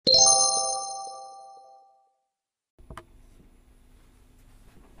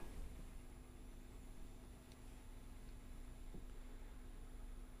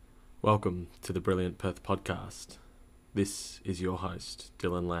Welcome to the Brilliant Perth podcast. This is your host,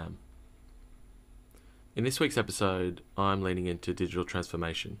 Dylan Lamb. In this week's episode, I'm leaning into digital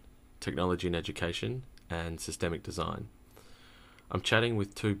transformation, technology in education, and systemic design. I'm chatting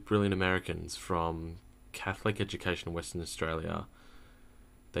with two brilliant Americans from Catholic Education Western Australia.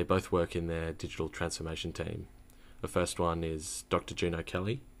 They both work in their digital transformation team. The first one is Dr. Gino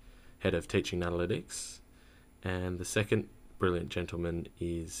Kelly, Head of Teaching Analytics, and the second brilliant gentleman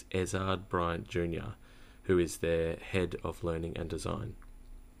is Ezard Bryant Jr., who is their Head of Learning and Design.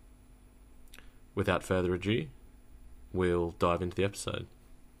 Without further ado, we'll dive into the episode.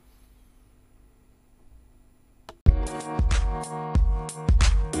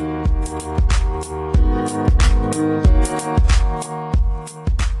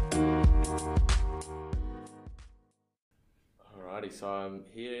 Alrighty, so I'm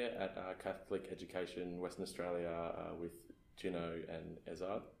here at Catholic Education Western Australia with Gino and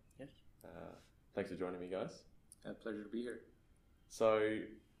Ezard. Yes. Thanks for joining me, guys. A pleasure to be here. So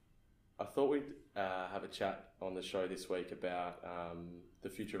I thought we'd have a chat on the show this week about the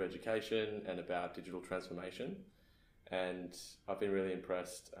future of education and about digital transformation. And I've been really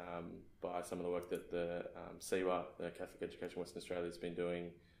impressed by some of the work that the CEWA, the Catholic Education Western Australia, has been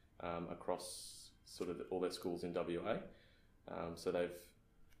doing across sort of all their schools in WA. So they've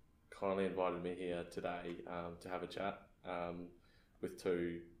kindly invited me here today to have a chat with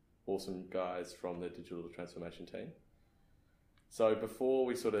two awesome guys from the digital transformation team. So before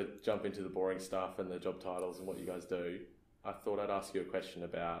we sort of jump into the boring stuff and the job titles and what you guys do, I thought I'd ask you a question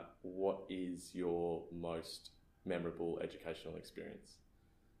about what is your most memorable educational experience?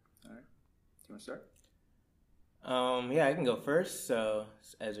 All right. Do you want to start? Yeah, I can go first. So,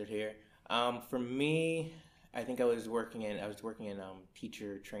 Ezra here. For me, I think I was working in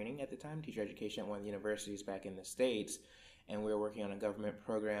teacher training at the time, teacher education at one of the universities back in the States, and we were working on a government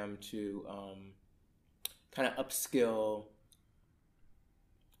program to kind of upskill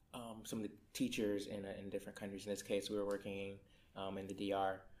some of the teachers in different countries. In this case, we were working in the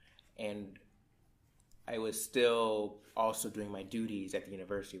DR, and I was still also doing my duties at the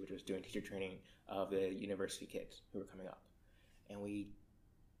university, which was doing teacher training of the university kids who were coming up. And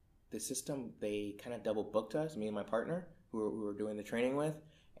the system, they kind of double booked us, me and my partner, who we were doing the training with.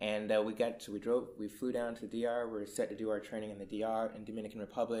 And we flew down to the DR. We were set to do our training in the DR in Dominican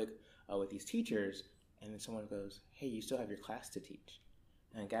Republic with these teachers. And then someone goes, "Hey, you still have your class to teach."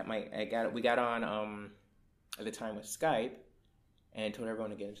 And we got on at the time with Skype, and told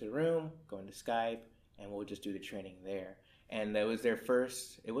everyone to get into the room, go into Skype, and we'll just do the training there. And it was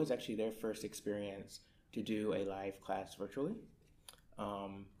actually their first experience to do a live class virtually,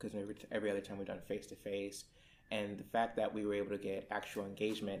 because every other time we've done face-to-face. And the fact that we were able to get actual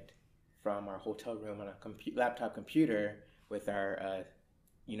engagement from our hotel room on a laptop computer with our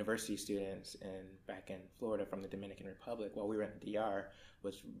university students back in Florida from the Dominican Republic while we were in the DR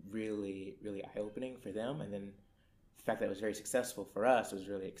was really, really eye-opening for them. And then the fact that it was very successful for us was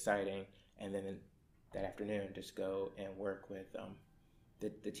really exciting. And then that afternoon, just go and work with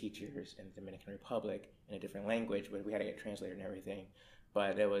the teachers in the Dominican Republic in a different language, but we had to get translated and everything.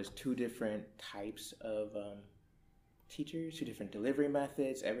 But there was two different types of teachers, two different delivery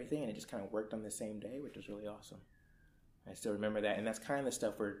methods, everything, and it just kind of worked on the same day, which was really awesome. I still remember that, and that's kind of the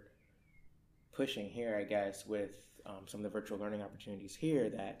stuff we're pushing here, I guess, with some of the virtual learning opportunities here,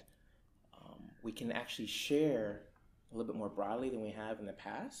 that we can actually share a little bit more broadly than we have in the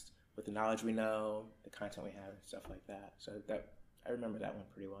past with the knowledge we know, the content we have, and stuff like that. So that I remember that one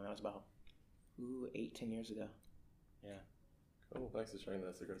pretty well. That was about 8-10 years ago. Yeah. Cool, thanks for sharing that.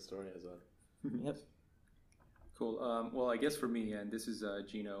 That's a great story, Ezard. Yep. Cool. Well, I guess for me, and this is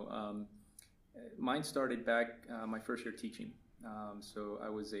Gino, mine started back my first year teaching. So I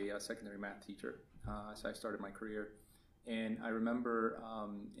was a secondary math teacher. So I started my career. And I remember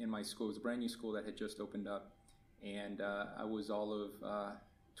in my school, it was a brand new school that had just opened up. And I was all of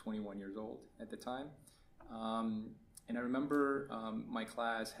 21 years old at the time. And I remember my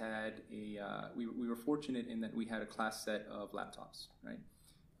class had we were fortunate in that we had a class set of laptops, right?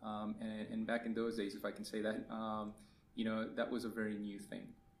 And back in those days, if I can say that, that was a very new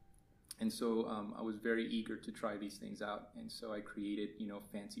thing. And so I was very eager to try these things out. And so I created,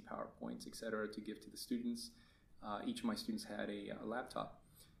 fancy PowerPoints, et cetera, to give to the students. Each of my students had a laptop.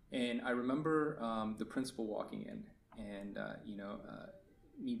 And I remember the principal walking in and,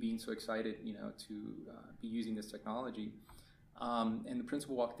 me being so excited, to be using this technology. And the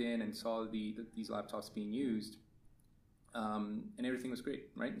principal walked in and saw these laptops being used. And everything was great,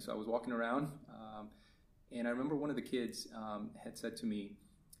 right? And so I was walking around, and I remember one of the kids had said to me,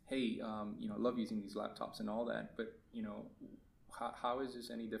 "Hey, I love using these laptops and all that, but how is this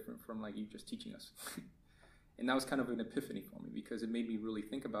any different from like you just teaching us? And that was kind of an epiphany for me, because it made me really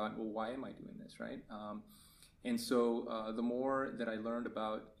think about, well, why am I doing this, right? And so the more that I learned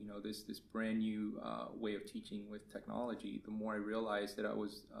about, this brand new way of teaching with technology, the more I realized that I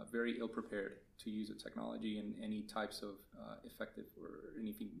was very ill prepared to use the technology in any types of effective or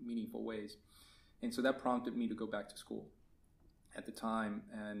anything meaningful ways. And so that prompted me to go back to school at the time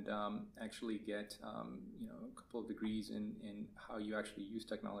and actually get a couple of degrees in how you actually use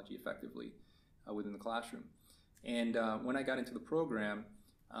technology effectively within the classroom. And when I got into the program,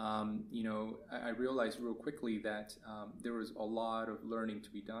 I realized real quickly that there was a lot of learning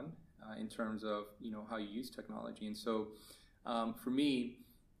to be done in terms of how you use technology. And so for me,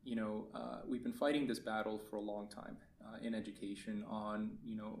 we've been fighting this battle for a long time in education on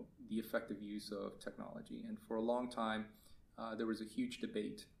the effective use of technology. And for a long time, there was a huge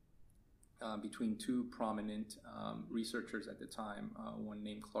debate between two prominent researchers at the time, one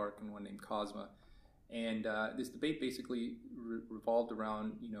named Clark and one named Kozma. And this debate basically revolved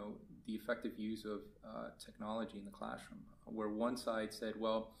around, the effective use of technology in the classroom, where one side said,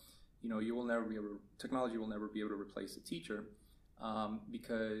 well, technology will never be able to replace the teacher,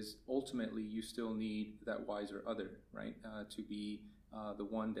 because ultimately you still need that wiser other, right, to be the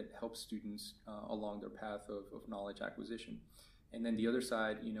one that helps students along their path of knowledge acquisition. And then the other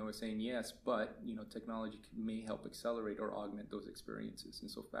side, is saying yes, but technology may help accelerate or augment those experiences,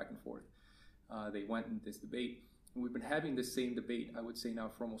 and so back and forth. They went in this debate, and we've been having this same debate, I would say now,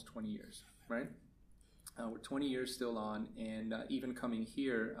 for almost 20 years, right? We're 20 years still on, and even coming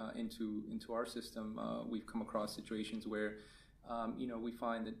here into our system, we've come across situations where, we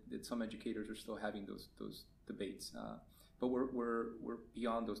find that some educators are still having those debates, but we're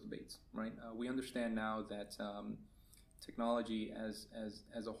beyond those debates, right? We understand now that technology as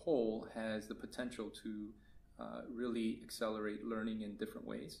a whole has the potential to really accelerate learning in different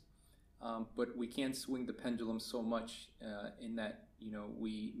ways. But we can't swing the pendulum so much in that,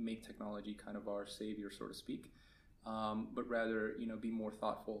 we make technology kind of our savior, so to speak, but rather, be more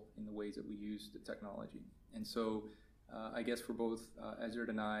thoughtful in the ways that we use the technology. And so I guess for both Ezra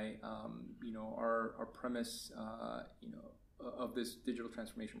and I, our premise, of this digital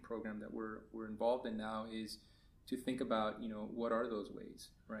transformation program that we're involved in now is to think about, what are those ways,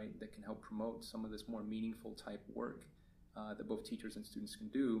 right, that can help promote some of this more meaningful type work that both teachers and students can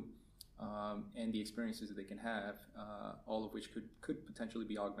do. And the experiences that they can have, all of which could potentially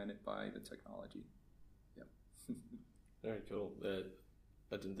be augmented by the technology. Yeah. Very cool.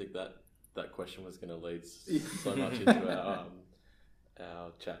 I didn't think that question was going to lead so much into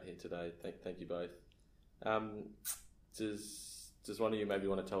our chat here today. Thank you both. Does one of you maybe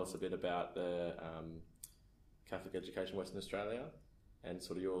want to tell us a bit about the Catholic Education Western Australia and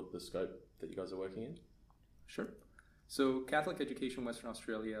sort of the scope that you guys are working in? Sure. So Catholic Education Western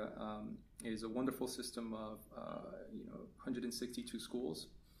Australia is a wonderful system of 162 schools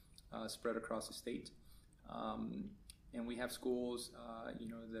spread across the state, and we have schools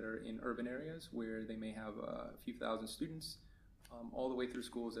that are in urban areas where they may have a few thousand students, all the way through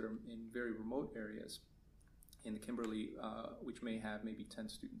schools that are in very remote areas in the Kimberley, which may have maybe 10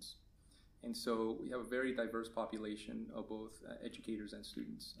 students. And so we have a very diverse population of both educators and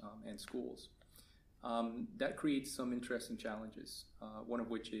students and schools. That creates some interesting challenges, one of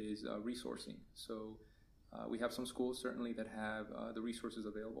which is resourcing. So we have some schools certainly that have the resources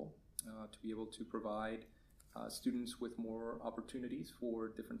available to be able to provide students with more opportunities for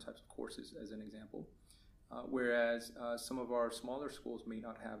different types of courses, as an example. Whereas some of our smaller schools may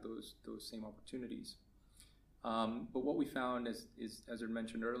not have those same opportunities. But what we found is as I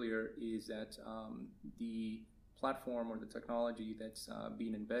mentioned earlier, is that the platform or the technology that's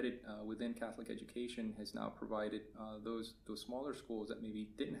being embedded within Catholic education has now provided those smaller schools that maybe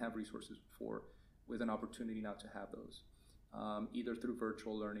didn't have resources before with an opportunity now to have those, either through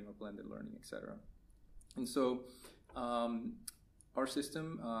virtual learning or blended learning, etc. And so our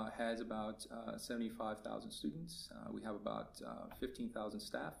system has about 75,000 students. We have about 15,000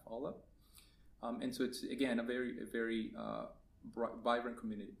 staff all up. And so it's, again, a very vibrant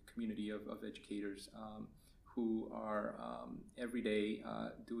community of educators who are every day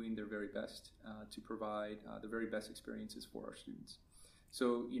doing their very best to provide the very best experiences for our students.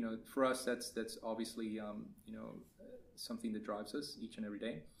 So, for us, that's obviously, something that drives us each and every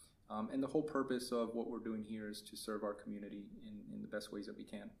day. And the whole purpose of what we're doing here is to serve our community in the best ways that we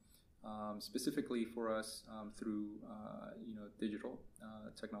can. Specifically for us through, digital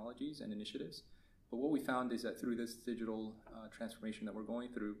technologies and initiatives. But what we found is that through this digital transformation that we're going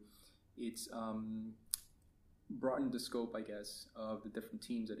through, it's broadened the scope, I guess, of the different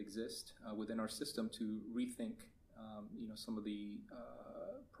teams that exist within our system to rethink some of the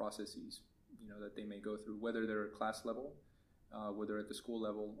processes, that they may go through, whether they're at class level, whether at the school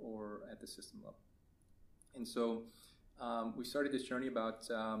level or at the system level. And so we started this journey about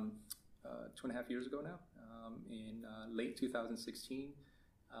 2.5 years ago now. In late 2016,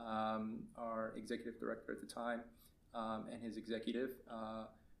 our executive director at the time and his executive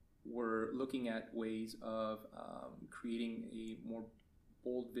were looking at ways of creating a more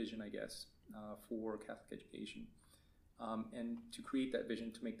bold vision, I guess, for Catholic education. And to create that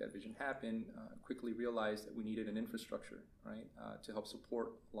vision, to make that vision happen, quickly realized that we needed an infrastructure, right, to help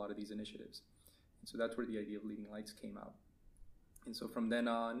support a lot of these initiatives. And so that's where the idea of Leading Lights came out. And so from then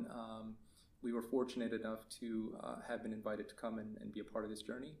on, we were fortunate enough to have been invited to come and be a part of this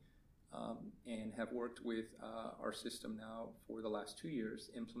journey, and have worked with our system now for the last 2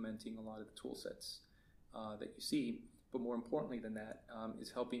 years, implementing a lot of the tool sets that you see. But more importantly than that,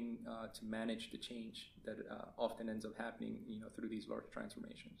 is helping to manage the change that often ends up happening, through these large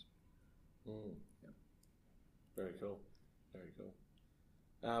transformations. Mm. Yeah. Very cool. Very cool.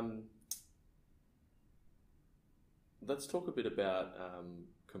 Let's talk a bit about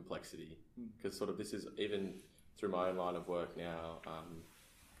complexity, because sort of this is, even through my own line of work now,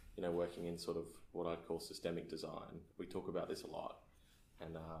 working in sort of what I'd call systemic design, we talk about this a lot.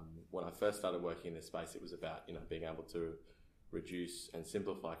 And when I first started working in this space, it was about, being able to reduce and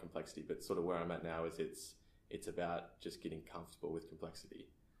simplify complexity. But sort of where I'm at now is it's about just getting comfortable with complexity.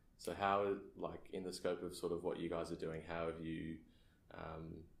 So how, like in the scope of sort of what you guys are doing, how have you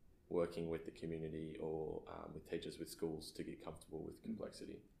working with the community or with teachers, with schools, to get comfortable with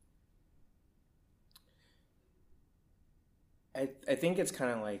complexity? I think it's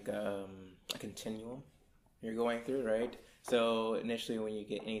kind of like a continuum you're going through, right? So initially, when you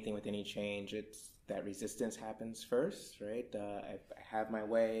get anything with any change, it's that resistance happens first, right? I have my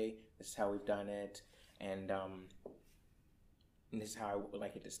way. This is how we've done it, and this is how I would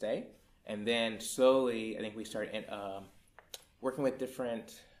like it to stay. And then slowly, I think we start working with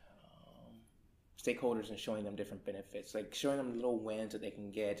different stakeholders and showing them different benefits, like showing them little wins that they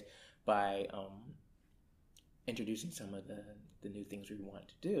can get by introducing some of the new things we want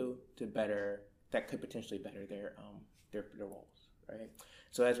to do that could potentially better their roles, right?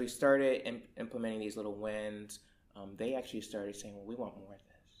 So as we started implementing these little wins, they actually started saying, well, we want more of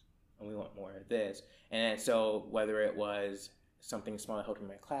this, and we want more of this. And so whether it was something small that helped me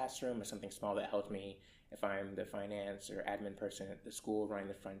in my classroom, or something small that helped me if I'm the finance or admin person at the school running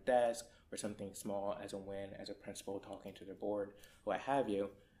the front desk, or something small as a win as a principal talking to the board, what have you,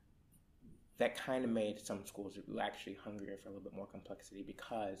 that kind of made some schools actually hungrier for a little bit more complexity,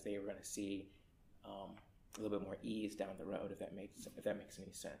 because they were going to see a little bit more ease down the road, if that makes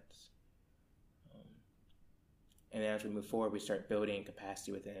any sense. And then as we move forward, we start building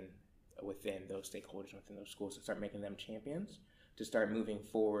capacity within those stakeholders, within those schools, to start making them champions, to start moving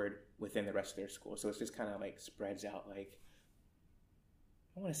forward within the rest of their school. So it's just kind of like spreads out like,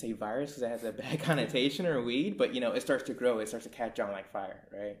 I don't want to say virus because that has a bad connotation, or weed, but it starts to grow, it starts to catch on like fire,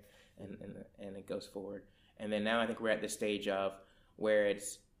 right? And it goes forward. And then now I think we're at the stage of where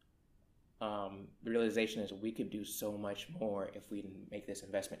it's the realization is we could do so much more if we make this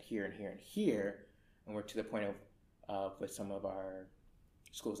investment here and here and here. And we're to the point of with some of our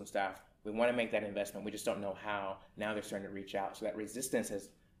schools and staff, we want to make that investment. We just don't know how. Now they're starting to reach out. So that resistance has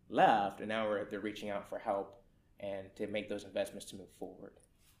left, and now they're reaching out for help and to make those investments to move forward.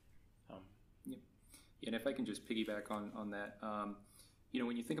 Yeah. And if I can just piggyback on that,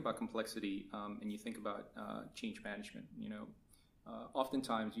 when you think about complexity and you think about change management,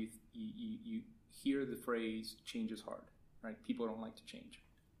 oftentimes you hear the phrase "change is hard," right? People don't like to change,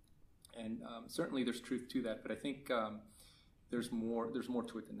 and certainly there's truth to that. But I think there's more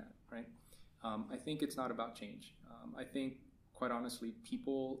to it than that, right? I think it's not about change. I think, quite honestly,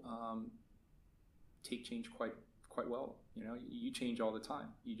 people take change quite well. You change all the time.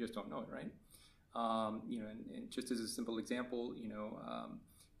 You just don't know it, right? And just as a simple example,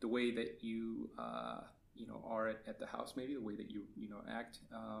 the way that you are at the house, maybe the way that you act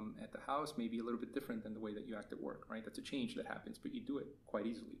at the house may be a little bit different than the way that you act at work, right? That's a change that happens, but you do it quite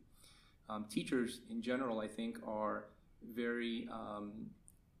easily. Teachers in general, I think, are very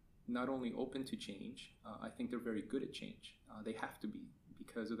not only open to change, I think they're very good at change. They have to be,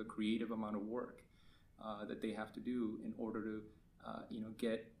 because of the creative amount of work that they have to do in order to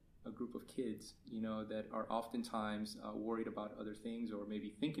get a group of kids, that are oftentimes worried about other things, or maybe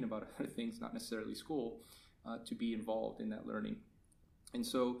thinking about other things, not necessarily school, to be involved in that learning. And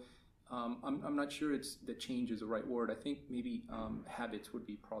so I'm not sure that change is the right word. I think maybe habits would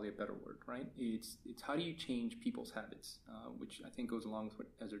be probably a better word, right? It's how do you change people's habits, which I think goes along with what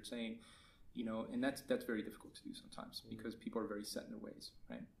Ezra's saying. and that's very difficult to do sometimes because people are very set in their ways,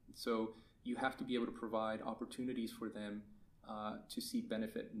 right? So you have to be able to provide opportunities for them to see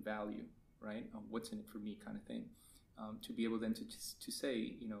benefit and value, right? What's in it for me, kind of thing. To be able then to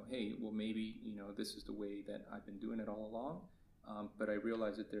say, hey, well, maybe this is the way that I've been doing it all along, but I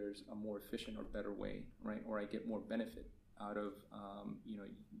realize that there's a more efficient or better way, right? Or I get more benefit out of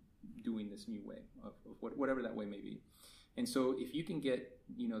doing this new way of whatever that way may be. And so if you can get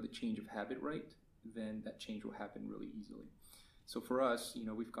the change of habit right, then that change will happen really easily. So for us,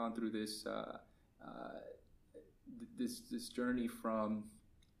 we've gone through this this journey from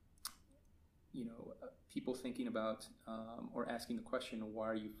people thinking about or asking the question, why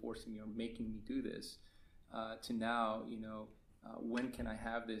are you forcing me or making me do this, to now, when can I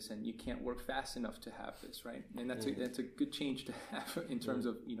have this? And you can't work fast enough to have this, right? And that's a good change to have in terms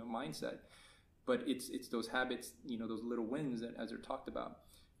of mindset. But it's those habits, those little wins that, as are talked about,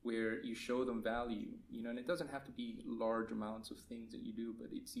 where you show them value, and it doesn't have to be large amounts of things that you do, but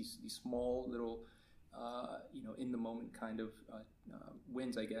it's these small little, in the moment kind of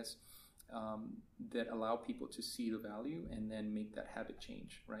wins, I guess, that allow people to see the value and then make that habit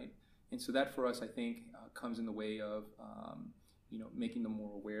change, right? And so that for us, I think, comes in the way of, making them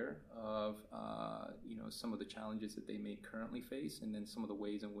more aware of, some of the challenges that they may currently face, and then some of the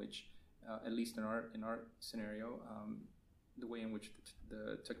ways in which, at least in our scenario, the way in which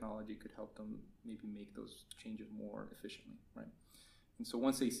the technology could help them maybe make those changes more efficiently, right? And so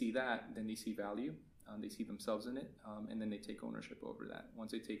once they see that, then they see value, they see themselves in it, and then they take ownership over that.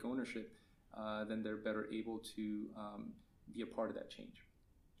 Once they take ownership, then they're better able to be a part of that change.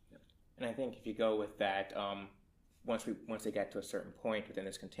 Yep. And I think if you go with that, once they get to a certain point within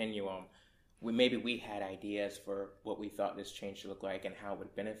this continuum, we had ideas for what we thought this change should look like and how it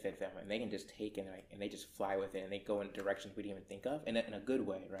would benefit them, and they can just take it and they just fly with it, and they go in directions we didn't even think of, in a good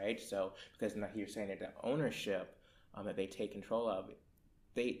way, right? So because now you're saying that the ownership that they take control of,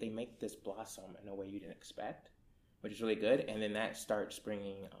 they make this blossom in a way you didn't expect, which is really good, and then that starts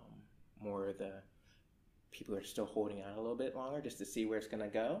bringing more of the people who are still holding out a little bit longer just to see where it's going to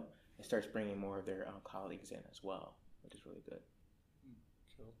go. It starts bringing more of their colleagues in as well, which is really good.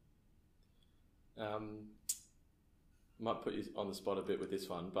 Might put you on the spot a bit with this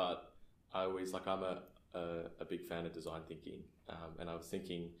one, but I'm a big fan of design thinking, and I was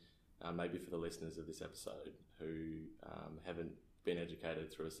thinking maybe for the listeners of this episode who haven't been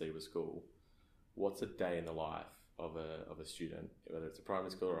educated through a CEWA school, what's a day in the life of a student, whether it's a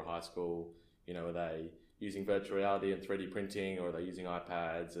primary school or a high school? Are they using virtual reality and 3D printing, or are they using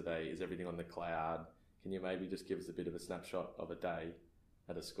iPads? Is everything on the cloud? Can you maybe just give us a bit of a snapshot of a day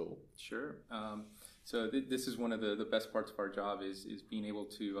at a school? Sure. So this is one of the best parts of our job is being able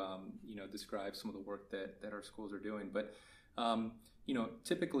to describe some of the work that our schools are doing. But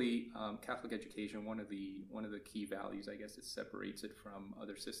typically Catholic education, one of the key values, I guess, that separates it from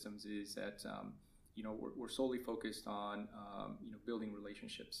other systems is that we're solely focused on building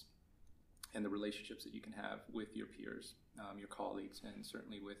relationships, and the relationships that you can have with your peers, your colleagues, and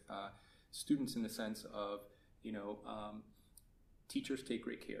certainly with students, in the sense of teachers take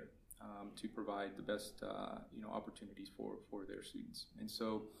great care to provide the best opportunities for their students. And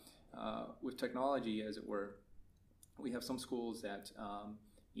so with technology, as it were, we have some schools that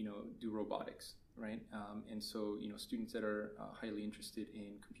do robotics, right? And so students that are highly interested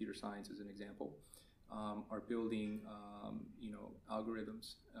in computer science, as an example, are building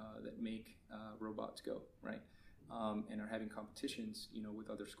algorithms that make robots go, right? And are having competitions with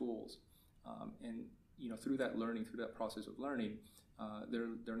other schools, and through that process of learning,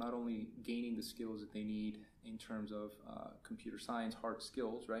 they're not only gaining the skills that they need in terms of computer science, hard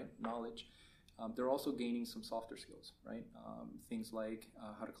skills, right, knowledge, they're also gaining some softer skills, right? Things like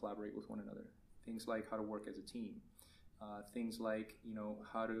how to collaborate with one another, things like how to work as a team, things like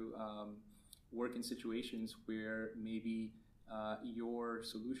how to work in situations where maybe your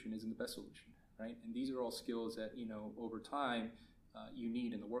solution isn't the best solution, right? And these are all skills that over time you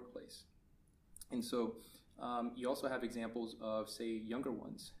need in the workplace. And so you also have examples of, say, younger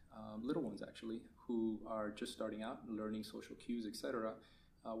ones, little ones actually, who are just starting out, learning social cues, etc.,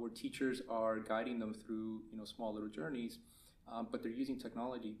 where teachers are guiding them through small little journeys, but they're using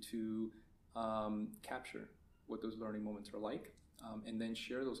technology to capture what those learning moments are like, and then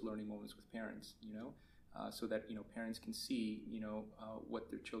share those learning moments with parents, so that parents can see what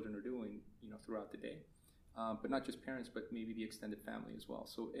their children are doing throughout the day, but not just parents, but maybe the extended family as well.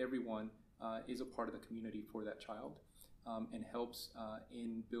 So everyone is a part of the community for that child, and helps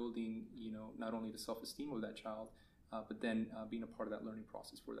in building not only the self-esteem of that child, but then being a part of that learning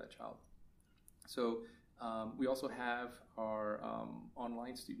process for that child. So We also have our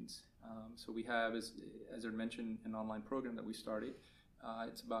online students. So we have, as I mentioned, an online program that we started.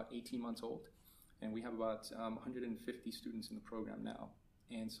 It's about 18 months old, and we have about 150 students in the program now.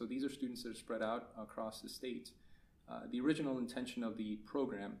 And so these are students that are spread out across the state. The original intention of the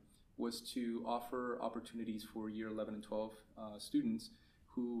program was to offer opportunities for year 11 and 12 students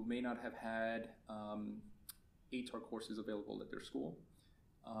who may not have had ATAR courses available at their school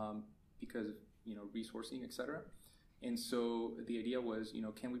because of resourcing, etc. And so the idea was,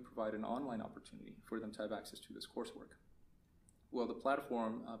 can we provide an online opportunity for them to have access to this coursework? Well, the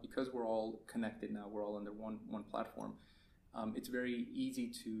platform, because we're all connected now, we're all under one platform, it's very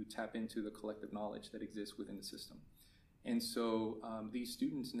easy to tap into the collective knowledge that exists within the system. And so these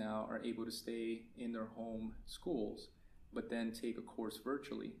students now are able to stay in their home schools, but then take a course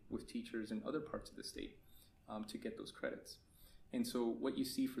virtually with teachers in other parts of the state to get those credits. And so what you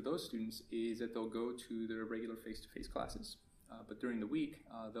see for those students is that they'll go to their regular face-to-face classes, but during the week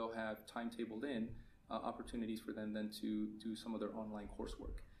they'll have timetabled in opportunities for them then to do some of their online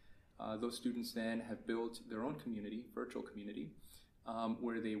coursework. Those students then have built their own community, virtual community,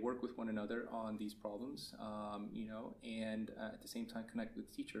 where they work with one another on these problems, and at the same time connect with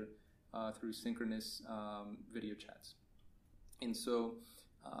the teacher through synchronous video chats. And so,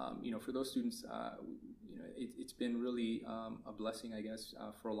 for those students, it's been really a blessing, I guess,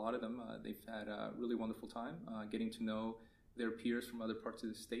 for a lot of them. They've had a really wonderful time getting to know their peers from other parts of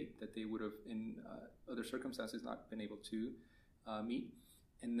the state that they would have, in other circumstances, not been able to meet.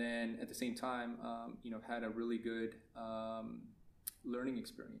 And then at the same time, had a really good learning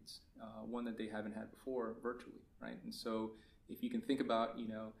experience, one that they haven't had before virtually, right? And so if you can think about,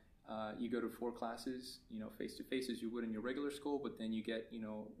 you go to 4 classes, face-to-face as you would in your regular school, but then you get,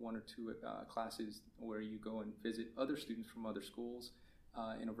 1 or 2 classes where you go and visit other students from other schools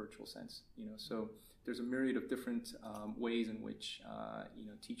in a virtual sense, So there's a myriad of different ways in which,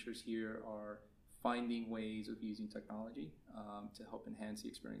 teachers here are finding ways of using technology to help enhance the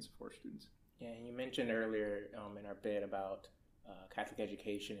experience for our students. Yeah, and you mentioned earlier in our bit about Catholic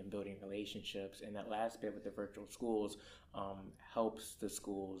education and building relationships, and that last bit with the virtual schools helps the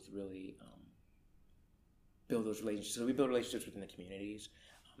schools really build those relationships. So we build relationships within the communities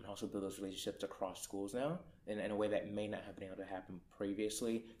and also build those relationships across schools now in a way that may not have been able to happen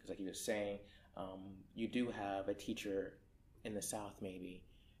previously, because like you were saying, you do have a teacher in the South maybe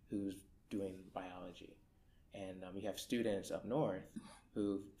who's doing biology, and you have students up north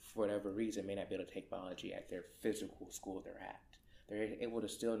who, for whatever reason, may not be able to take biology at their physical school they're at. They're able to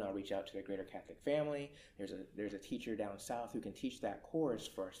still now reach out to their greater Catholic family. There's a teacher down south who can teach that course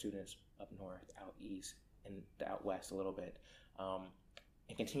for our students up north, out east, and out west a little bit,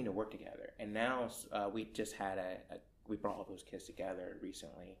 and continue to work together. And now we just had we brought all those kids together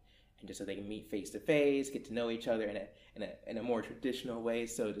recently, and just so they can meet face to face, get to know each other in a more traditional way,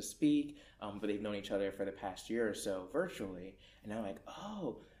 so to speak. But they've known each other for the past year or so virtually, and I'm like,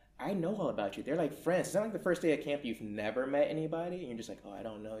 oh, I know all about you. They're like friends. It's not like the first day of camp you've never met anybody, and you're just like, oh, I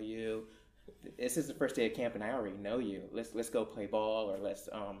don't know you. This is the first day of camp, and I already know you. Let's go play ball, or let's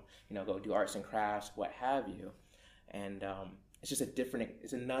go do arts and crafts, what have you. And it's just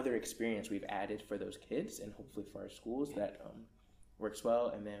it's another experience we've added for those kids, and hopefully for our schools that works well.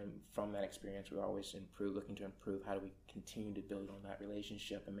 And then from that experience, we're always looking to improve. How do we continue to build on that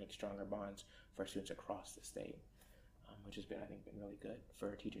relationship and make stronger bonds for our students across the state, which has been, I think, really good for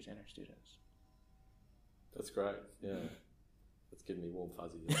our teachers and our students. That's great. Yeah, that's giving me warm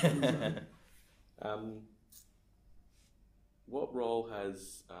fuzzies. What role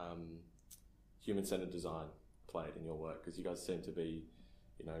has human-centered design played in your work? Because you guys seem to be,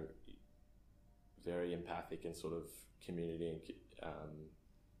 very empathic and sort of community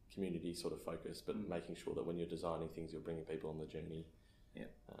sort of focused, but making sure that when you're designing things, you're bringing people on the journey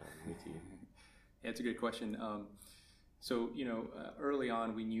with you. Yeah, it's a good question. So, early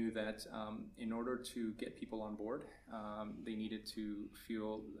on, we knew that in order to get people on board, they needed to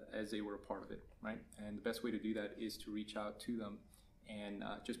feel as they were a part of it, right? And the best way to do that is to reach out to them and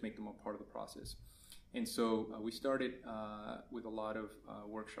just make them a part of the process. And so we started with a lot of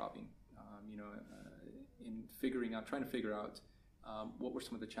workshopping, in trying to figure out what were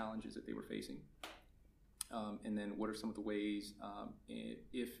some of the challenges that they were facing. And then what are some of the ways,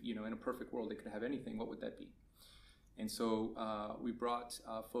 if, in a perfect world, they could have anything, what would that be? And so we brought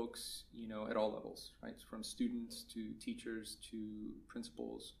folks, at all levels, right? From students to teachers to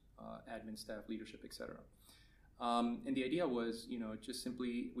principals, admin staff, leadership, etc. And the idea was, just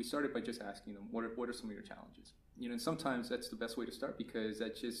simply, we started by just asking them, what are some of your challenges? And sometimes that's the best way to start, because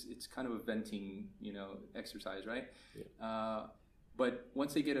it's kind of a venting, exercise, right? Yeah. But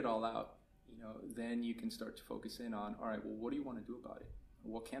once they get it all out, then you can start to focus in on, all right, well, what do you want to do about it?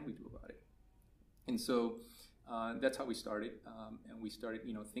 What can we do about it? And so that's how we started. And we started,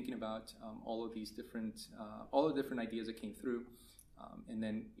 thinking about all of these different, all the different ideas that came through. And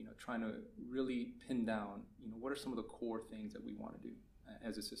then, trying to really pin down, what are some of the core things that we want to do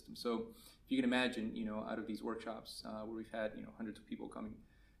as a system. So if you can imagine, out of these workshops where we've had, hundreds of people coming,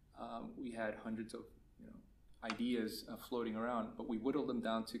 we had hundreds of, ideas floating around, but we whittled them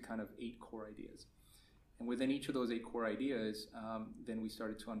down to kind of 8 core ideas. And within each of those 8 core ideas, then we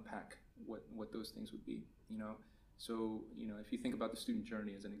started to unpack what those things would be. So if you think about the student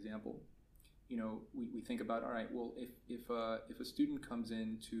journey as an example, we think about, all right, well, if a student comes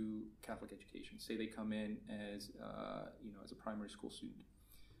into Catholic education, say they come in as as a primary school student,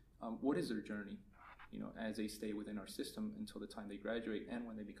 what is their journey? As they stay within our system until the time they graduate and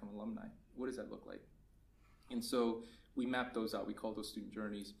when they become alumni, what does that look like? And so we map those out. We call those student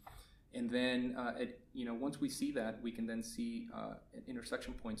journeys. And then, once we see that, we can then see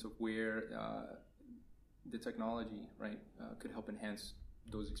intersection points of where the technology, right, could help enhance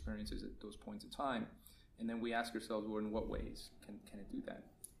those experiences at those points in time. And then we ask ourselves, well, in what ways can it do that?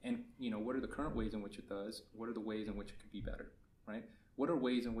 And, what are the current ways in which it does? What are the ways in which it could be better, right? What are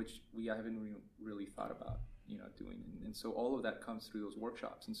ways in which we haven't really thought about, doing? And so all of that comes through those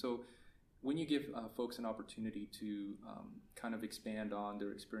workshops. And so when you give folks an opportunity to kind of expand on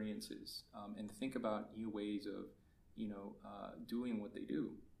their experiences and think about new ways of, doing what they do,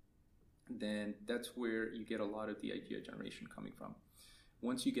 then that's where you get a lot of the idea generation coming from.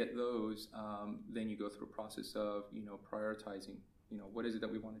 Once you get those, then you go through a process of, prioritizing, what is it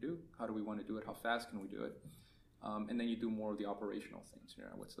that we want to do? How do we want to do it? How fast can we do it? And then you do more of the operational things.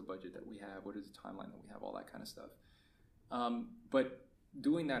 What's the budget that we have? What is the timeline that we have? All that kind of stuff. But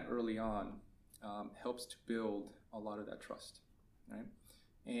doing that early on helps to build a lot of that trust, right?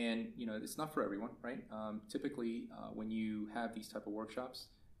 And it's not for everyone, right? Typically, when you have these type of workshops,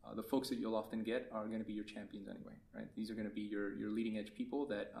 the folks that you'll often get are going to be your champions anyway, right? These are going to be your leading edge people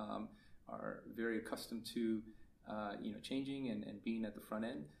that are very accustomed to changing and being at the front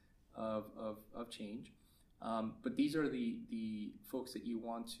end of change. But these are the folks that you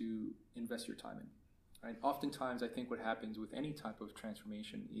want to invest your time in. Right? Oftentimes, I think what happens with any type of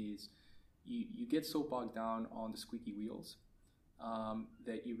transformation is you get so bogged down on the squeaky wheels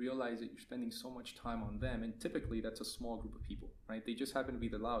that you realize that you're spending so much time on them, and typically that's a small group of people, right? They just happen to be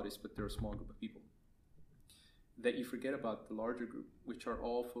the loudest, but they're a small group of people. That you forget about the larger group, which are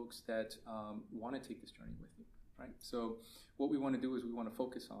all folks that want to take this journey with you, right? So what we want to do is we want to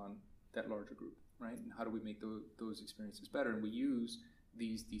focus on that larger group, right? And how do we make those experiences better? And we use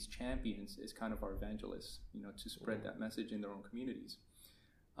these champions as kind of our evangelists, to spread that message in their own communities.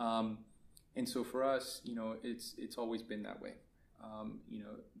 And so for us, it's always been that way.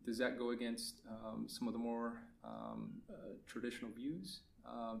 Does that go against some of the more traditional views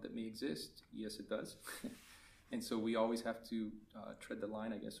that may exist? Yes, it does. And so we always have to tread the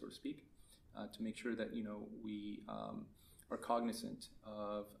line, I guess, so to speak, to make sure that we are cognizant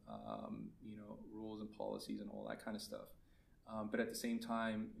of rules and policies and all that kind of stuff. But at the same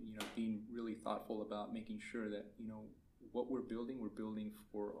time, being really thoughtful about making sure that, what we're building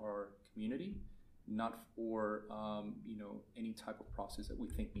for our community, not for, any type of process that we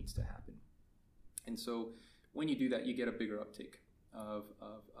think needs to happen. And so when you do that, you get a bigger uptake of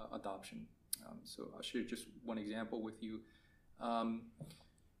adoption. So I'll share just one example with you.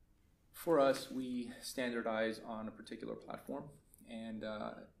 For us, we standardize on a particular platform. And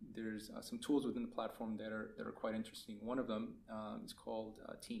there's some tools within the platform that are quite interesting. One of them is called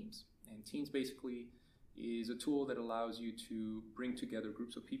Teams. And Teams basically is a tool that allows you to bring together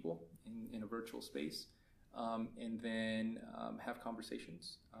groups of people in a virtual space and then have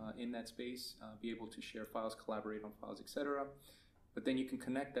conversations in that space, be able to share files, collaborate on files, etc. But then you can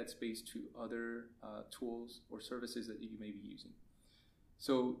connect that space to other tools or services that you may be using.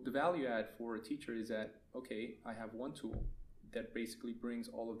 So the value add for a teacher is that, okay, I have one tool that basically brings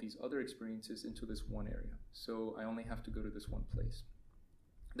all of these other experiences into this one area. So I only have to go to this one place.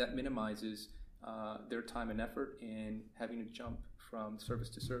 That minimizes their time and effort in having to jump from service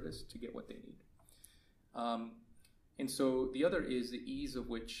to service to get what they need. And so the other is the ease of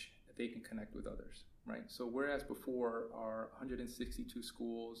which they can connect with others, right? So whereas before our 162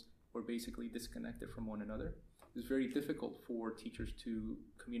 schools were basically disconnected from one another, it was very difficult for teachers to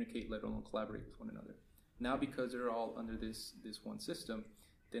communicate, let alone collaborate with one another. Now, because they're all under this one system,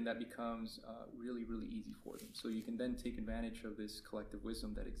 then that becomes really, really easy for them. So you can then take advantage of this collective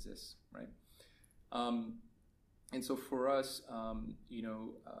wisdom that exists, right? And so for us,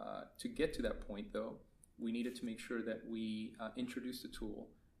 to get to that point, though, we needed to make sure that we introduced the tool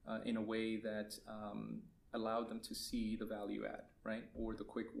in a way that allowed them to see the value add, right, or the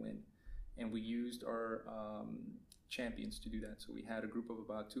quick win. And we used our champions to do that. So we had a group of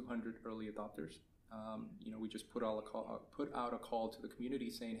about 200 early adopters. We just put out a call to the community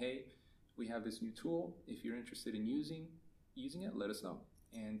saying, hey, we have this new tool. If you're interested in using it, let us know.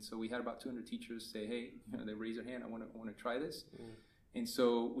 And so we had about 200 teachers say, hey, they raise their hand, I want to try this. And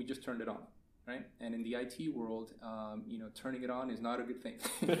so we just turned it on, right? And in the IT world, turning it on is not a good thing,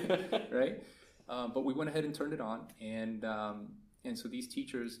 right? But we went ahead and turned it on, and so these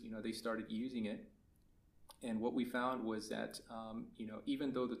teachers, they started using it. And what we found was that,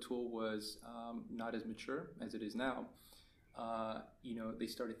 even though the tool was not as mature as it is now, they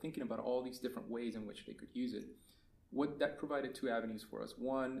started thinking about all these different ways in which they could use it. What that provided two avenues for us.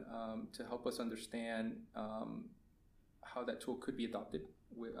 One, to help us understand how that tool could be adopted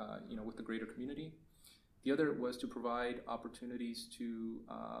with the greater community. The other was to provide opportunities to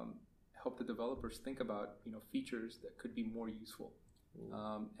help the developers think about features that could be more useful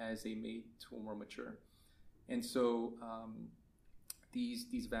as they made the tool more mature. And so these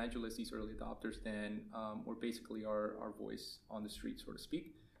evangelists, these early adopters, then were basically our voice on the street, so to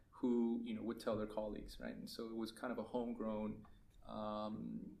speak, who would tell their colleagues, right? And so it was kind of a homegrown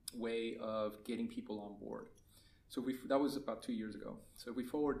way of getting people on board. So that was about 2 years ago. So if we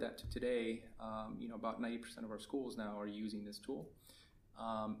forward that to today, about 90% of our schools now are using this tool,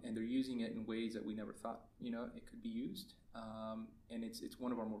 and they're using it in ways that we never thought it could be used. And it's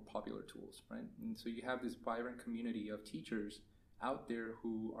one of our more popular tools, right? And so you have this vibrant community of teachers out there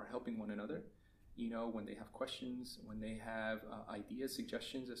who are helping one another. When they have questions, when they have ideas,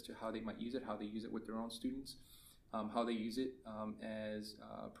 suggestions as to how they might use it, how they use it with their own students, how they use it as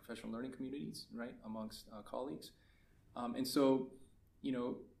professional learning communities, right, amongst colleagues. And so,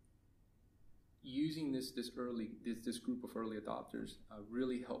 using this group of early adopters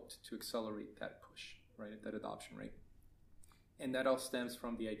really helped to accelerate that push, right, that adoption rate. And that all stems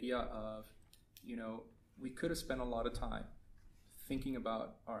from the idea of, we could have spent a lot of time thinking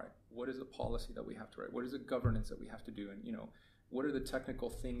about, all right, what is the policy that we have to write? What is the governance that we have to do? And, what are the technical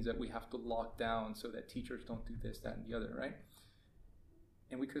things that we have to lock down so that teachers don't do this, that, and the other, right?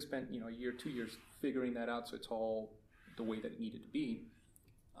 And we could have spent, a year, 2 years figuring that out so it's all the way that it needed to be.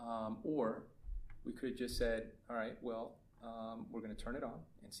 Or we could have just said, all right, well, we're going to turn it on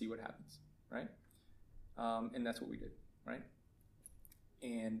and see what happens, right? And that's what we did, right?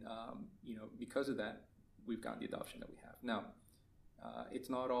 And, because of that, we've gotten the adoption that we have. Now, it's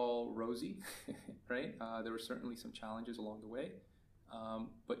not all rosy, right? There were certainly some challenges along the way,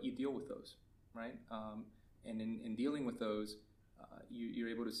 but you deal with those, right? And in dealing with those, you're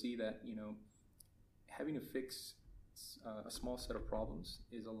able to see that, having to fix a small set of problems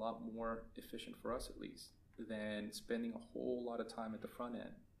is a lot more efficient for us, at least, than spending a whole lot of time at the front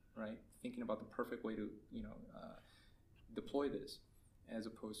end, right? Thinking about the perfect way to, deploy this, as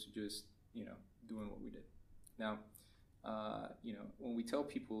opposed to just, doing what we did. Now, when we tell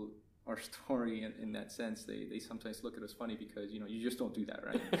people our story in that sense, they sometimes look at us funny because, you just don't do that,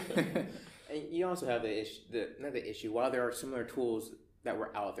 right? And you also have another issue. While there are similar tools that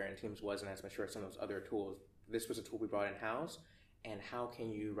were out there and Teams wasn't as mature as some of those other tools, this was a tool we brought in-house. And how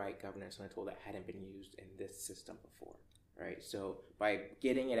can you write governance on a tool that hadn't been used in this system before, right? So by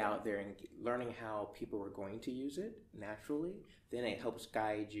getting it out there and learning how people were going to use it naturally, then it helps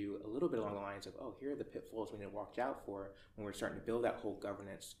guide you a little bit along the lines of, oh, here are the pitfalls we need to watch out for when we're starting to build that whole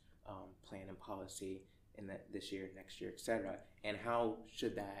governance plan and policy in this year, next year, et cetera. And how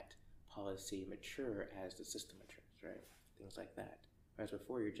should that policy mature as the system matures, right? Things like that. Whereas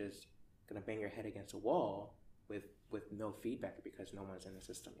before, you're just going to bang your head against a wall with no feedback because no one's in the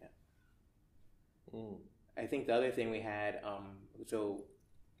system yet. I think the other thing we had, so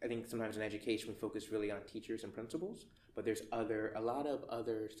I think sometimes in education we focus really on teachers and principals, but there's a lot of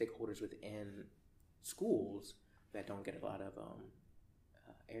other stakeholders within schools that don't get a lot of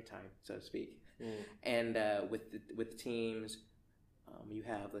airtime, so to speak. And with teams, you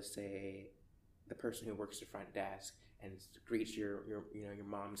have, let's say, the person who works the front desk and greets your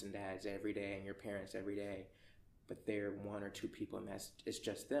moms and dads every day and your parents every day, but they're one or two people and it's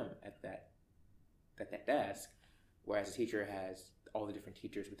just them at that desk, whereas a teacher has all the different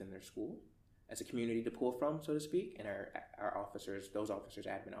teachers within their school as a community to pull from, so to speak, and our officers, those officers,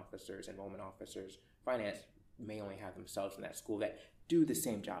 admin officers, enrollment officers, finance, may only have themselves in that school that do the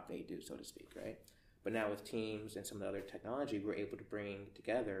same job they do, so to speak, right? But now with Teams and some of the other technology, we're able to bring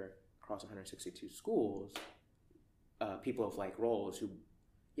together across 162 schools people of like roles who,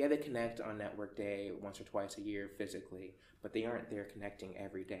 they connect on network day once or twice a year physically, but they aren't there connecting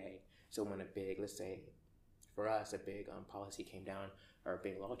every day. So when a big, let's say, for us, a big policy came down, or a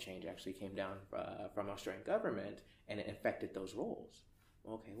big law change actually came down from Australian government, and it affected those roles.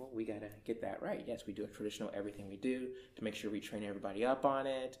 Okay, well, we got to get that right. Yes, we do a traditional everything we do to make sure we train everybody up on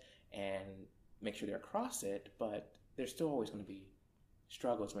it and make sure they're across it, but there's still always going to be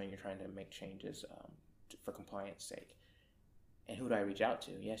struggles when you're trying to make changes for compliance sake. And who do I reach out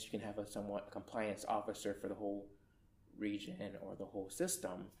to? Yes, you can have a somewhat compliance officer for the whole region or the whole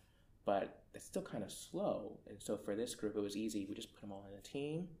system, but that's still kind of slow. And so for this group, it was easy. We just put them all in a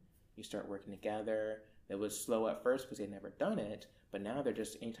team. You start working together. It was slow at first because they'd never done it, but now they're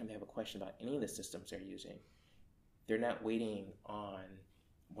just, anytime they have a question about any of the systems they're using, they're not waiting on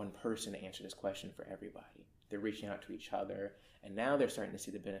one person to answer this question for everybody. They're reaching out to each other, and now they're starting to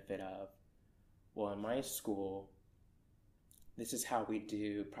see the benefit of, well, in my school, this is how we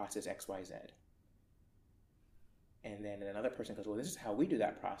do process XYZ. And then another person goes, well, this is how we do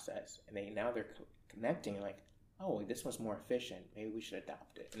that process. And they're connecting and like, oh, this one's more efficient. Maybe we should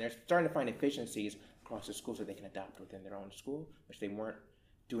adopt it. And they're starting to find efficiencies across the schools that they can adopt within their own school, which they weren't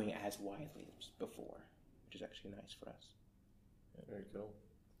doing as widely before, which is actually nice for us. Yeah, very cool.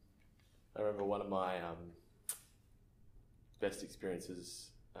 I remember one of my best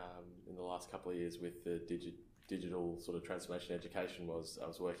experiences in the last couple of years with the digital sort of transformation education was I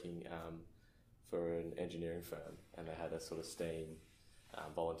was working for an engineering firm, and they had a sort of STEAM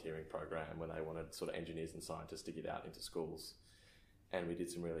volunteering program where they wanted sort of engineers and scientists to get out into schools, and we did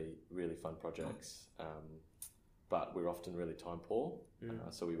some really, really fun projects, but we were often really time poor,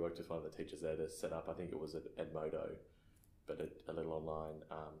 so we worked with one of the teachers there to set up, I think it was at Edmodo, but a little online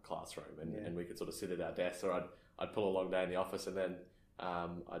classroom, and we could sort of sit at our desks, or I'd pull a long day in the office, and then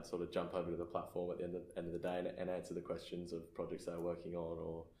I'd sort of jump over to the platform at the end of the day and answer the questions of projects they were working on,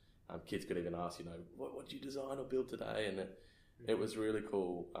 or kids could even ask, what did you design or build today? And it was really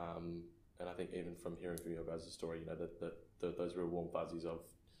cool. And I think even from hearing from your guys' story, that those real warm fuzzies of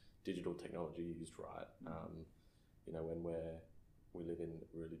digital technology used right. When we live in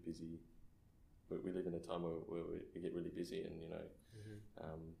really busy, we live in a time where we get really busy,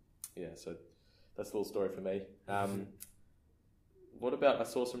 and so that's a little story for me. What about, I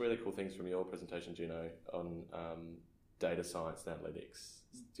saw some really cool things from your presentation, Gino, on data science and analytics.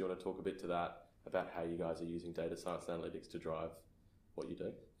 Do you want to talk a bit to that, about how you guys are using data science and analytics to drive what you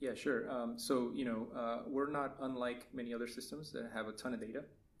do? Yeah, sure. We're not unlike many other systems that have a ton of data.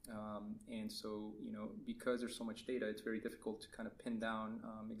 And so, because there's so much data, it's very difficult to kind of pin down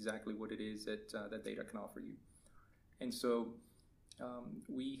exactly what it is that that data can offer you. And so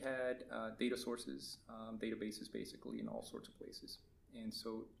we had data sources, databases basically in all sorts of places. And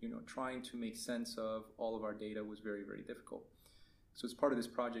so, trying to make sense of all of our data was very, very difficult. So as part of this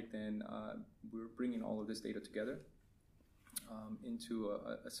project, then, we're bringing all of this data together into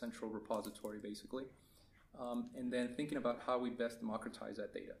a central repository, basically. And then thinking about how we best democratize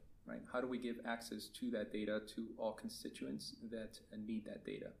that data, right? How do we give access to that data to all constituents that need that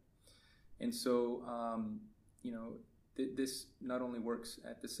data? And so, this not only works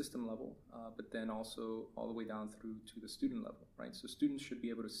at the system level, but then also all the way down through to the student level, right? So students should be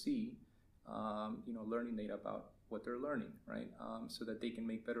able to see, learning data about what they're learning, right? So that they can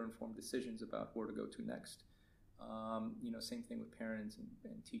make better informed decisions about where to go to next. Same thing with parents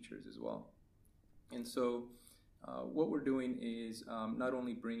and teachers as well. And so what we're doing is not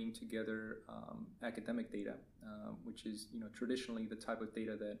only bringing together academic data, which is traditionally the type of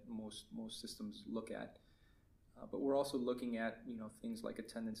data that most systems look at, but we're also looking at things like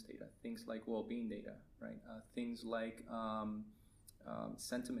attendance data, things like well-being data, right? Things like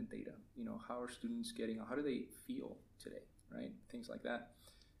sentiment data. How are students getting? How do they feel today, right? Things like that.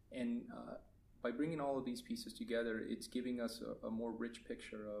 And by bringing all of these pieces together, it's giving us a more rich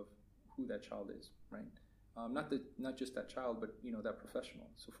picture of who that child is, right? Not just that child, but that professional.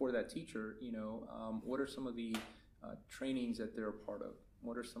 So for that teacher, what are some of the trainings that they're a part of?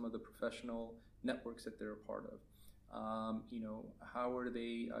 What are some of the professional networks that they're a part of? How are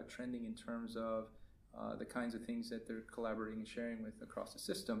they trending in terms of the kinds of things that they're collaborating and sharing with across the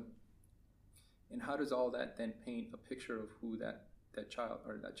system? And how does all that then paint a picture of who that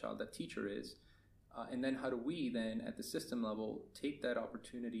teacher is? And then how do we then at the system level take that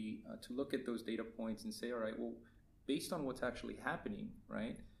opportunity to look at those data points and say, all right, well, based on what's actually happening,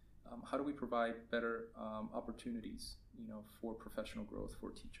 right, how do we provide better opportunities, for professional growth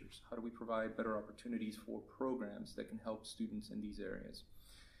for teachers? How do we provide better opportunities for programs that can help students in these areas?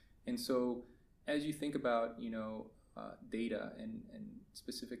 And so as you think about, data and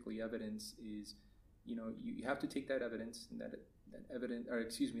specifically evidence is, you have to take that evidence and that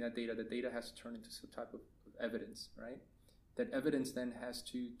data, the data has to turn into some type of evidence, right? That evidence then has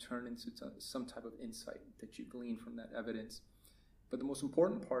to turn into some type of insight that you glean from that evidence. But the most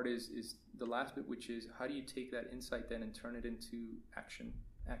important part is the last bit, which is how do you take that insight then and turn it into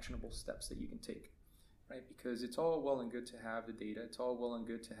actionable steps that you can take, right? Because it's all well and good to have the data. It's all well and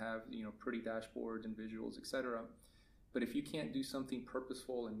good to have, pretty dashboards and visuals, etc. But if you can't do something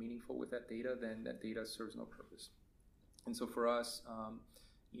purposeful and meaningful with that data, then that data serves no purpose. And so for us,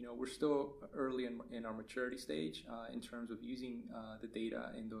 we're still early in our maturity stage in terms of using the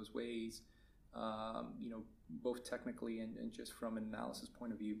data in those ways, both technically and just from an analysis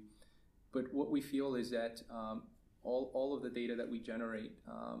point of view. But what we feel is that all of the data that we generate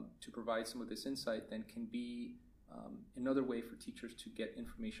to provide some of this insight then can be another way for teachers to get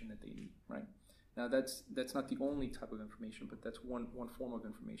information that they need, right? Now that's not the only type of information, but that's one form of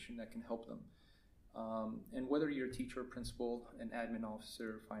information that can help them. And whether you're a teacher, principal, an admin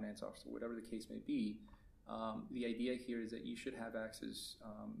officer, finance officer, whatever the case may be, the idea here is that you should have access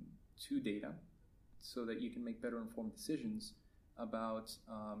to data so that you can make better informed decisions about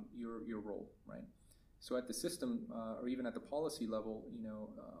your role, right? So at the system or even at the policy level,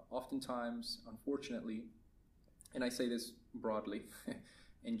 oftentimes, unfortunately, and I say this broadly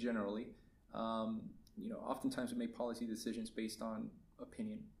and generally, oftentimes we make policy decisions based on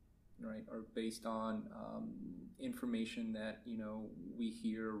opinion, right, or based on information that we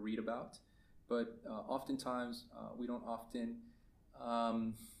hear or read about, but oftentimes we don't often,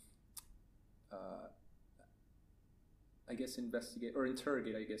 I guess, investigate or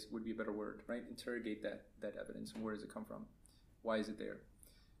interrogate, I guess would be a better word, right? Interrogate that evidence and where does it come from, why is it there,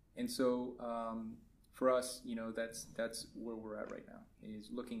 and so for us, that's where we're at right now, is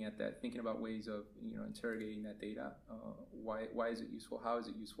looking at that, thinking about ways of interrogating that data, why is it useful, how is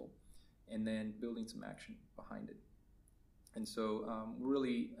it useful, and then building some action behind it. And so we're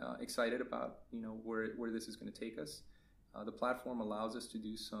really excited about where this is going to take us. The platform allows us to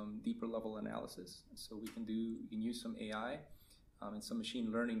do some deeper level analysis, so we can use some AI and some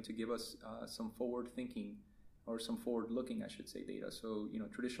machine learning to give us some forward thinking, or some forward looking, I should say, data. So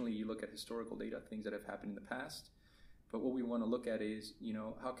traditionally you look at historical data, things that have happened in the past, but what we want to look at is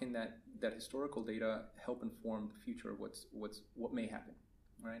how can that historical data help inform the future of what may happen,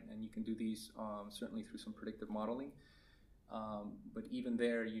 right? And you can do these certainly through some predictive modeling, but even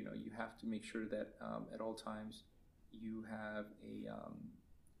there, you have to make sure that at all times you have a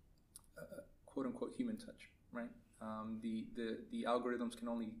quote unquote human touch, right? The algorithms can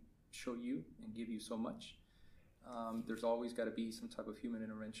only show you and give you so much. There's always got to be some type of human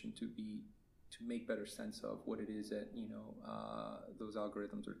intervention to make better sense of what it is that those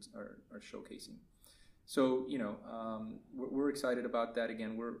algorithms are showcasing. So we're excited about that.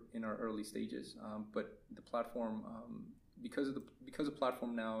 Again, we're in our early stages, but the platform, because the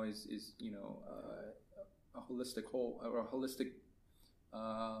platform now is a holistic whole, or a holistic.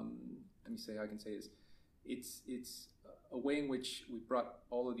 Let me say how I can say this. It's a way in which we brought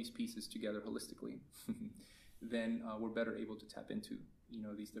all of these pieces together holistically. Then we're better able to tap into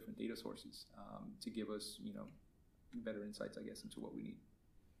these different data sources to give us better insights, I guess, into what we need.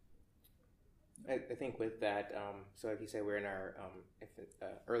 I think with that, so like you said, we're in our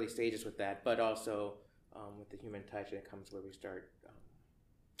early stages with that, but also with the human touch, it comes where we start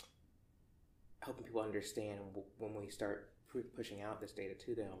helping people understand when we start pushing out this data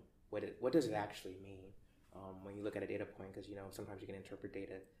to them, what does it actually mean when you look at a data point, because sometimes you can interpret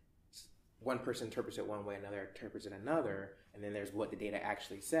data. One person interprets it one way, another interprets it another, and then there's what the data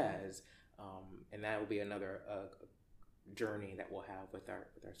actually says, and that will be another journey that we'll have with our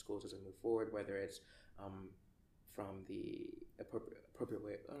schools as we move forward, whether it's from the appropriate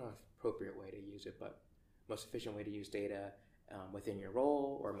way, I don't know if appropriate way to use it, but most efficient way to use data within your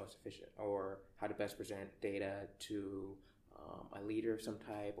role, or most efficient, or how to best present data to a leader of some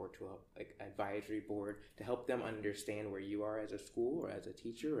type, or to a advisory board, to help them understand where you are as a school, or as a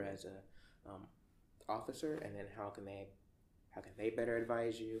teacher, or as a officer, and then how can they better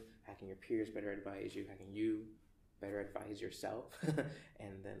advise you? How can your peers better advise you? How can you better advise yourself?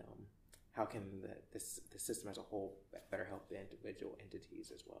 And then how can the system as a whole better help the individual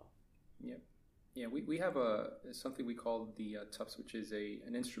entities as well? Yep. Yeah, we have something we call the TUPS, which is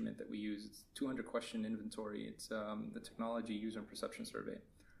an instrument that we use. It's 200 question inventory. It's the Technology User and Perception Survey.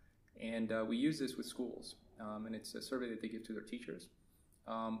 And we use this with schools. And it's a survey that they give to their teachers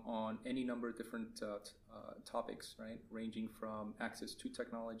on any number of different topics, right? Ranging from access to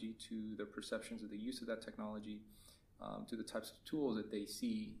technology, to their perceptions of the use of that technology, to the types of tools that they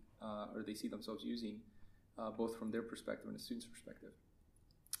see or they see themselves using, both from their perspective and the student's perspective.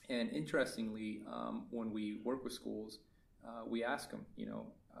 And interestingly, when we work with schools, we ask them,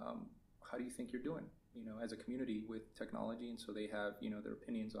 how do you think you're doing? as a community with technology, and so they have their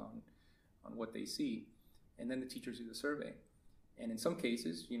opinions on what they see, and then the teachers do the survey, and in some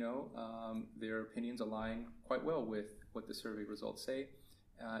cases their opinions align quite well with what the survey results say,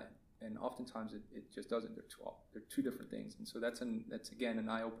 and oftentimes it just doesn't. They're two different things, and so that's again an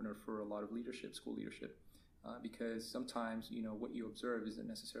eye opener for a lot of leadership, school leadership. Because sometimes what you observe isn't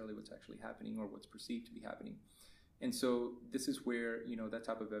necessarily what's actually happening or what's perceived to be happening, and so this is where that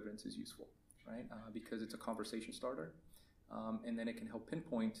type of evidence is useful, right? Because it's a conversation starter, and then it can help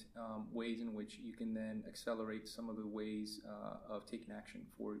pinpoint ways in which you can then accelerate some of the ways of taking action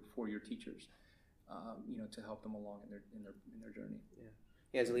for your teachers, to help them along in their journey. Yeah.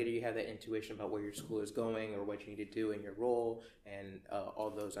 Yeah, as a leader, you have that intuition about where your school is going or what you need to do in your role and all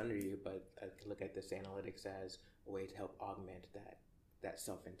those under you, but I can look at this analytics as a way to help augment that that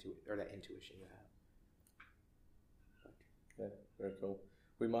intuition you have. Yeah, very cool.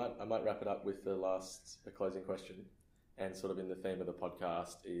 I might wrap it up with a closing question, and sort of in the theme of the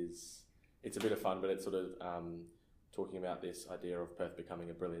podcast it's a bit of fun, but it's sort of talking about this idea of Perth becoming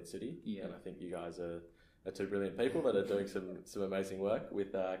a brilliant city. Yeah. And I think you guys are two brilliant people that are doing some amazing work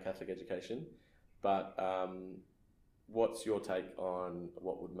with Catholic education. But what's your take on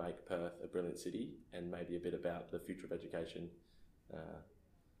what would make Perth a brilliant city, and maybe a bit about the future of education?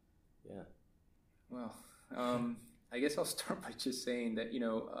 Yeah. Well, I guess I'll start by just saying that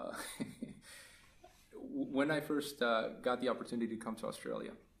when I first got the opportunity to come to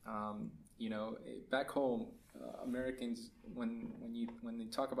Australia, back home, Americans when they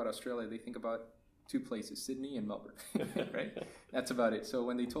talk about Australia, they think about two places, Sydney and Melbourne, right? That's about it. So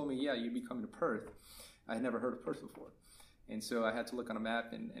when they told me, yeah, you'd be coming to Perth, I had never heard of Perth before. And so I had to look on a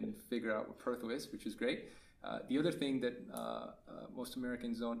map and figure out what Perth was, which is great. The other thing that most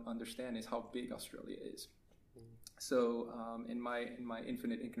Americans don't understand is how big Australia is. So in my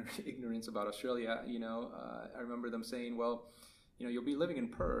infinite ignorance about Australia, I remember them saying, well, you'll be living in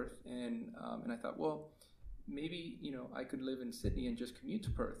Perth, and I thought, well, maybe I could live in Sydney and just commute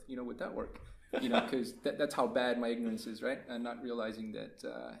to Perth. Would that work? Because that's how bad my ignorance is, right? And not realizing that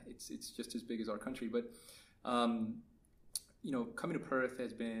it's just as big as our country. But coming to Perth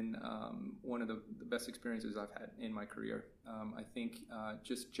has been one of the best experiences I've had in my career. I think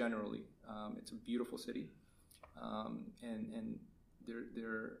just generally, it's a beautiful city, and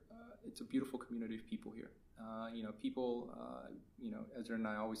it's a beautiful community of people here. People, Ezra and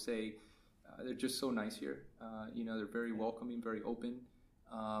I always say, they're just so nice here. They're very welcoming, very open.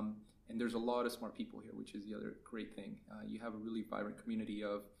 And there's a lot of smart people here, which is the other great thing. You have a really vibrant community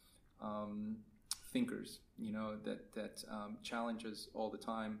of thinkers, that challenge us all the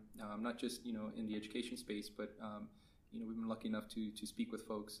time, not just, in the education space, but, we've been lucky enough to speak with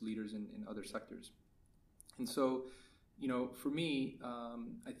folks, leaders in other sectors. And so, for me,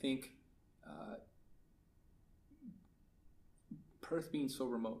 I think Perth being so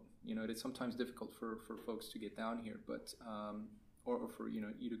remote, it's sometimes difficult for folks to get down here, but or for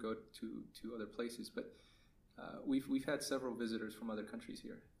you to go to other places. But we've had several visitors from other countries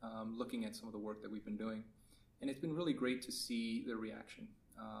here, looking at some of the work that we've been doing, and it's been really great to see their reaction.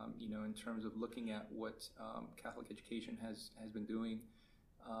 In terms of looking at what Catholic education has been doing,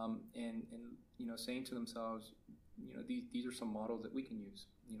 and saying to themselves, these are some models that we can use,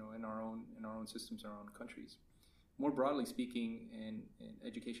 in our own systems, in our own countries. More broadly speaking, in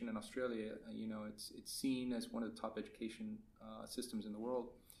education in Australia, it's seen as one of the top education systems in the world,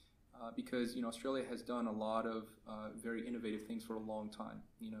 because Australia has done a lot of very innovative things for a long time.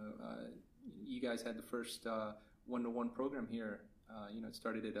 You guys had the first one-to-one program here. It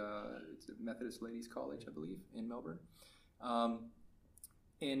started at it's a Methodist Ladies College, I believe, in Melbourne,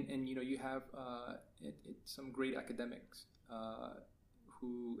 and you have some great academics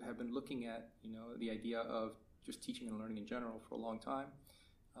who have been looking at the idea of just teaching and learning in general for a long time,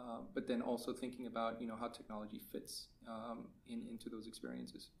 but then also thinking about how technology fits into those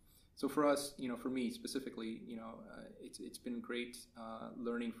experiences. So for us, for me specifically, it's been great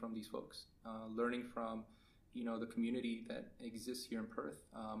learning from these folks, learning from the community that exists here in Perth.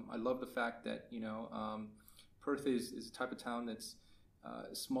 I love the fact that Perth is a type of town that's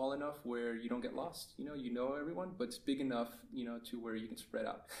small enough where you don't get lost. You know everyone, but it's big enough to where you can spread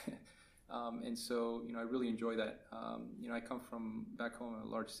out. And so, I really enjoy that. I come from back home in a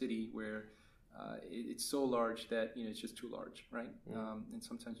large city where it's so large that it's just too large, right? And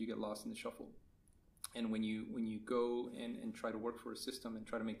sometimes you get lost in the shuffle. And when you go and try to work for a system and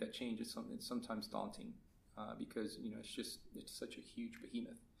try to make that change, it's sometimes daunting because it's such a huge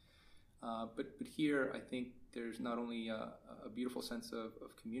behemoth. But here, I think there's not only a beautiful sense of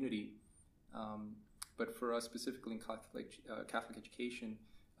community, but for us specifically in Catholic education.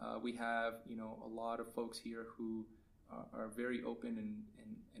 We have, a lot of folks here who are very open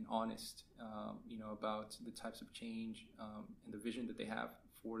and honest, about the types of change and the vision that they have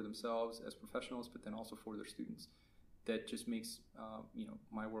for themselves as professionals, but then also for their students. That just makes,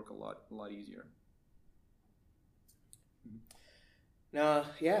 my work a lot easier. No,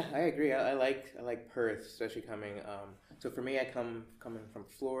 yeah, I agree. I like Perth, especially coming. So for me, coming from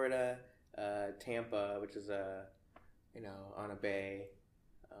Florida, Tampa, which is on a bay,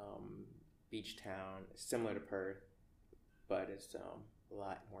 beach town, similar to Perth, but it's a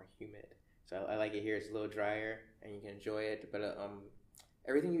lot more humid. So I like it here. It's a little drier, and you can enjoy it. But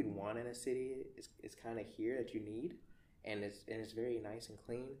everything you'd want in a city is kind of here that you need, and it's very nice and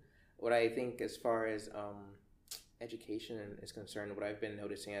clean. What I think as far as education is concerned, what I've been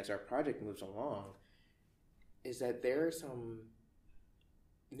noticing as our project moves along is that there are some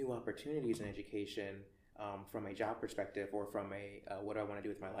new opportunities in education from a job perspective or from a what I want to do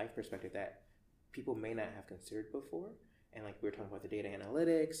with my life perspective that people may not have considered before. And like we were talking about the data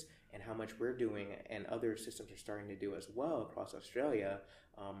analytics and how much we're doing and other systems are starting to do as well across Australia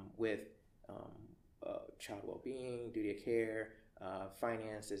with child well-being, duty of care,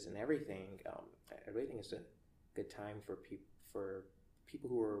 finances and everything. I really think it's a good time for people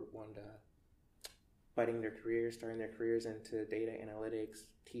who are wanting to starting their careers into data analytics,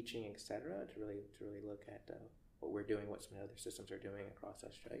 teaching, etc. To really look at what we're doing, what some other systems are doing across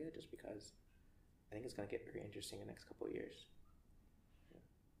Australia. Just because I think it's going to get very interesting in the next couple of years. Yeah.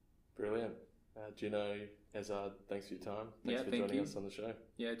 Brilliant, Gino, Ezard. Thanks for your time. Thanks for joining us on the show.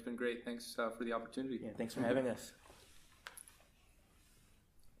 Yeah, it's been great. Thanks for the opportunity. Yeah, thanks for having us.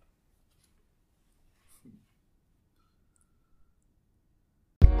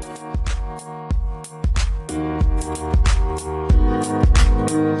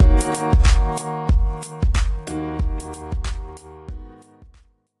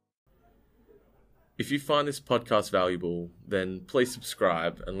 If you find this podcast valuable, then please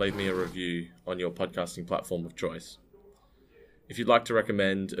subscribe and leave me a review on your podcasting platform of choice. If you'd like to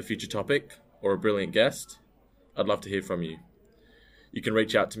recommend a future topic or a brilliant guest, I'd love to hear from you. You can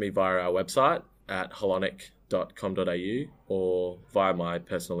reach out to me via our website at holonic.com.au or via my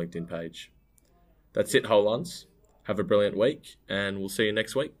personal LinkedIn page. That's it, Holons. Have a brilliant week, and we'll see you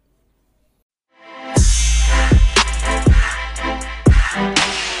next week.